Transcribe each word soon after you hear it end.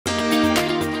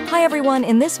Hi everyone,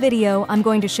 in this video I'm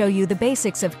going to show you the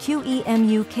basics of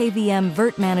Qemu KVM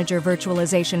Virt-Manager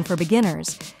Virtualization for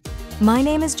beginners. My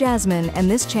name is Jasmine and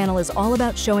this channel is all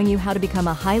about showing you how to become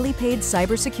a highly paid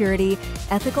cybersecurity,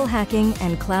 ethical hacking,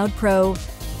 and cloud pro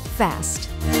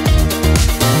fast.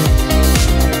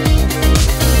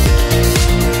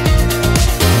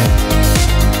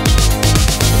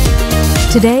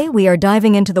 Today, we are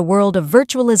diving into the world of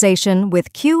virtualization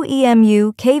with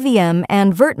Qemu, KVM,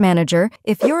 and Virt-Manager.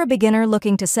 If you're a beginner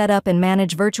looking to set up and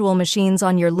manage virtual machines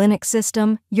on your Linux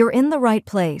system, you're in the right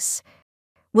place.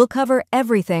 We'll cover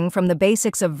everything from the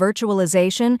basics of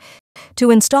virtualization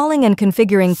to installing and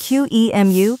configuring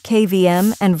Qemu,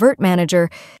 KVM, and Virt-Manager.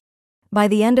 By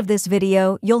the end of this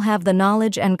video, you'll have the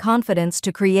knowledge and confidence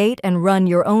to create and run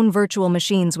your own virtual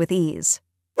machines with ease.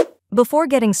 Before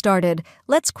getting started,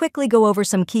 let's quickly go over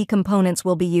some key components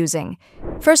we'll be using.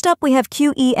 First up, we have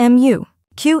Qemu.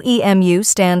 Qemu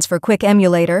stands for Quick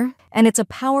Emulator, and it's a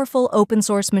powerful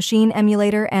open-source machine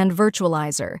emulator and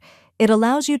virtualizer. It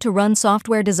allows you to run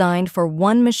software designed for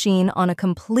one machine on a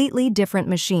completely different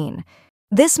machine.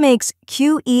 This makes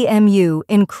Qemu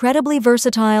incredibly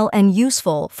versatile and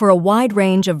useful for a wide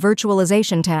range of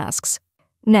virtualization tasks.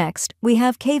 Next, we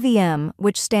have KVM,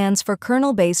 which stands for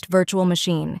Kernel-Based Virtual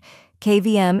Machine.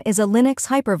 KVM is a Linux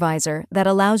hypervisor that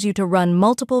allows you to run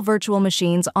multiple virtual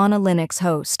machines on a Linux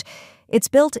host. It's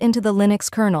built into the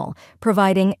Linux kernel,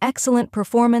 providing excellent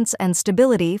performance and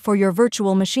stability for your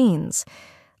virtual machines.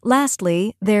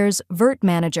 Lastly, there's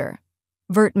Virt-Manager.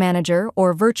 Virt-Manager,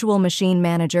 or Virtual Machine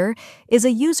Manager, is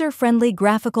a user-friendly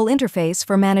graphical interface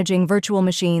for managing virtual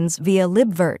machines via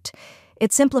Libvirt.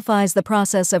 It simplifies the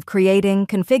process of creating,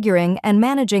 configuring, and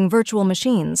managing virtual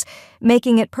machines,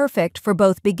 making it perfect for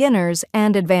both beginners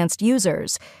and advanced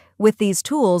users. With these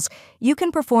tools, you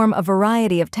can perform a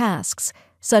variety of tasks,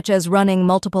 such as running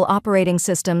multiple operating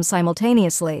systems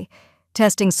simultaneously,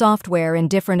 testing software in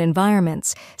different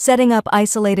environments, setting up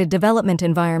isolated development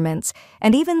environments,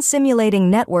 and even simulating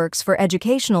networks for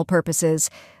educational purposes.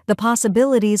 The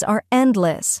possibilities are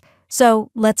endless.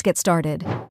 So, let's get started.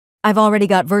 I've already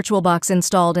got VirtualBox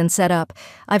installed and set up.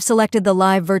 I've selected the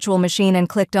live virtual machine and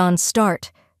clicked on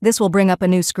Start. This will bring up a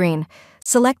new screen.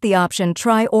 Select the option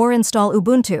Try or Install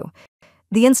Ubuntu.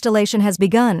 The installation has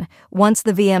begun. Once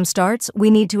the VM starts,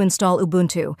 we need to install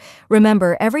Ubuntu.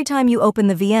 Remember, every time you open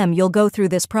the VM, you'll go through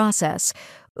this process.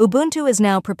 Ubuntu is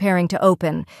now preparing to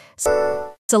open.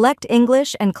 Select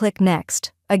English and click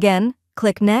Next. Again,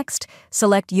 click Next,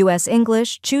 select US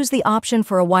English, choose the option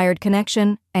for a wired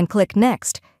connection, and click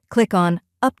Next. Click on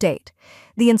Update.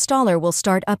 The installer will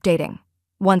start updating.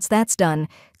 Once that's done,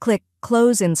 click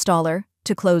Close Installer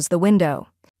to close the window.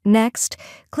 Next,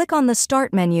 click on the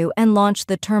Start menu and launch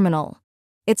the terminal.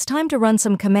 It's time to run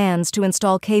some commands to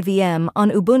install KVM on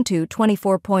Ubuntu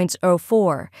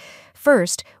 24.04.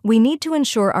 First, we need to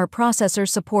ensure our processor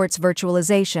supports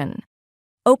virtualization.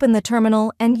 Open the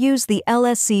terminal and use the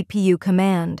lscpu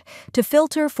command. To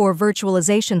filter for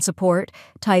virtualization support,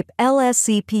 type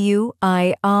lscpu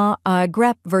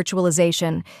grep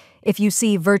virtualization. If you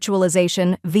see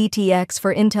virtualization VTX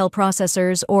for Intel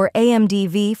processors or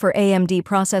AMD-V for AMD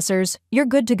processors, you're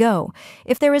good to go.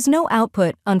 If there is no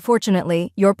output,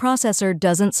 unfortunately, your processor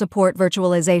doesn't support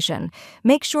virtualization.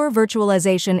 Make sure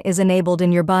virtualization is enabled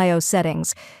in your BIOS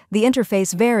settings. The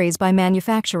interface varies by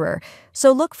manufacturer,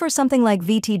 so look for something like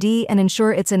VTD and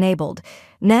ensure it's enabled.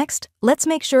 Next, let's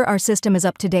make sure our system is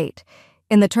up to date.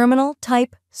 In the terminal,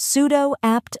 type sudo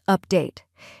apt update.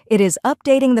 It is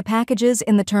updating the packages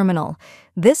in the terminal.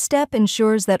 This step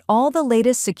ensures that all the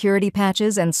latest security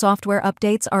patches and software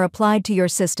updates are applied to your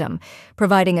system,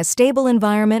 providing a stable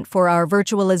environment for our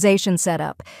virtualization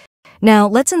setup. Now,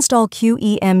 let's install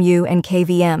Qemu and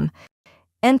KVM.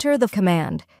 Enter the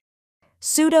command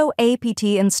sudo apt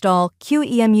install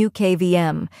Qemu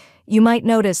KVM. You might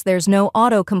notice there's no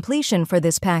auto-completion for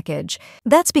this package.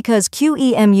 That's because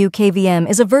Qemu KVM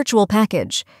is a virtual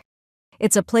package.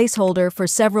 It's a placeholder for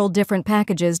several different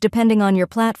packages depending on your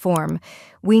platform.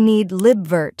 We need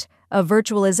Libvirt, a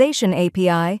virtualization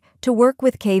API, to work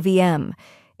with KVM.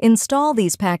 Install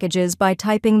these packages by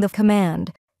typing the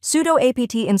command sudo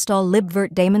apt install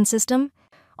libvirt daemon system.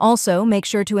 Also, make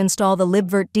sure to install the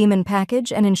libvirt daemon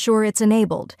package and ensure it's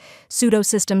enabled. Sudo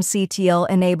systemctl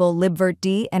enable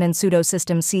libvirt-d and in sudo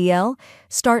systemcl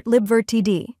start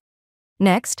libvirt-td.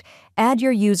 Next, add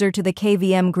your user to the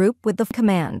KVM group with the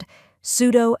command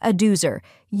sudo adduser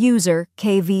user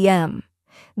KVM.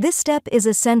 This step is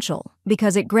essential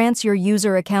because it grants your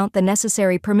user account the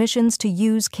necessary permissions to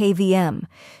use KVM.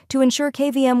 To ensure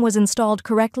KVM was installed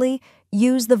correctly,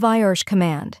 use the virsh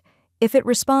command. If it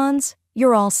responds,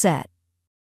 you're all set.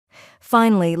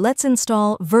 Finally, let's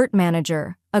install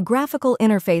Virt-Manager, a graphical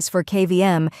interface for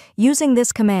KVM, using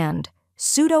this command,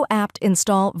 sudo apt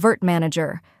install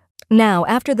Virt-Manager. Now,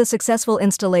 after the successful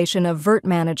installation of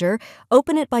Virt-Manager,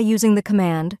 open it by using the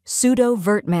command sudo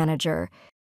Virt-Manager.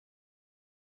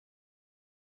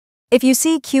 If you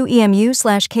see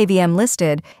Qemu/KVM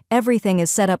listed, everything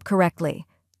is set up correctly.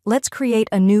 Let's create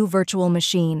a new virtual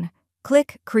machine.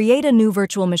 Click Create a new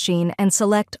virtual machine and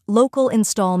select Local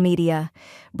Install Media.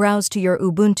 Browse to your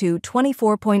Ubuntu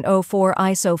 24.04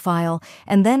 ISO file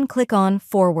and then click on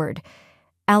Forward.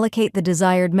 Allocate the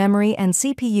desired memory and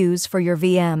CPUs for your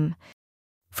VM.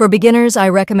 For beginners, I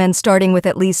recommend starting with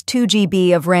at least 2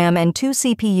 GB of RAM and 2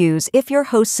 CPUs if your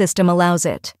host system allows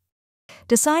it.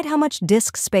 Decide how much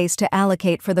disk space to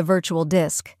allocate for the virtual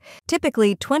disk.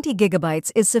 Typically, 20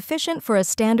 GB is sufficient for a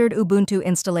standard Ubuntu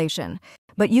installation,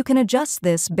 but you can adjust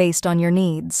this based on your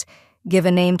needs. Give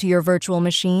a name to your virtual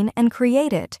machine and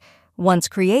create it. Once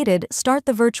created, start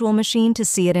the virtual machine to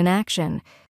see it in action.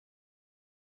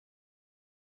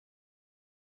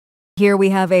 Here we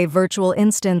have a virtual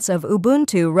instance of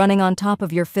Ubuntu running on top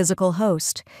of your physical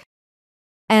host.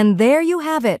 And there you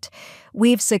have it.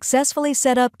 We've successfully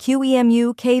set up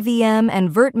Qemu, KVM, and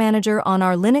Virt-Manager on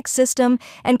our Linux system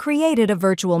and created a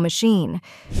virtual machine.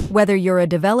 Whether you're a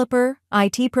developer,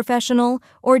 IT professional,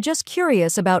 or just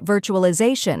curious about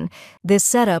virtualization, this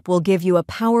setup will give you a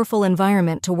powerful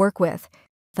environment to work with.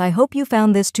 I hope you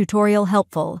found this tutorial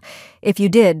helpful. If you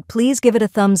did, please give it a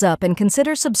thumbs up and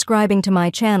consider subscribing to my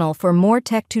channel for more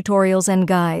tech tutorials and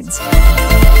guides.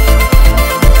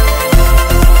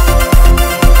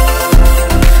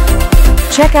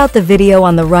 Check out the video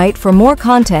on the right for more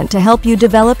content to help you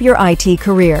develop your IT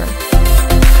career.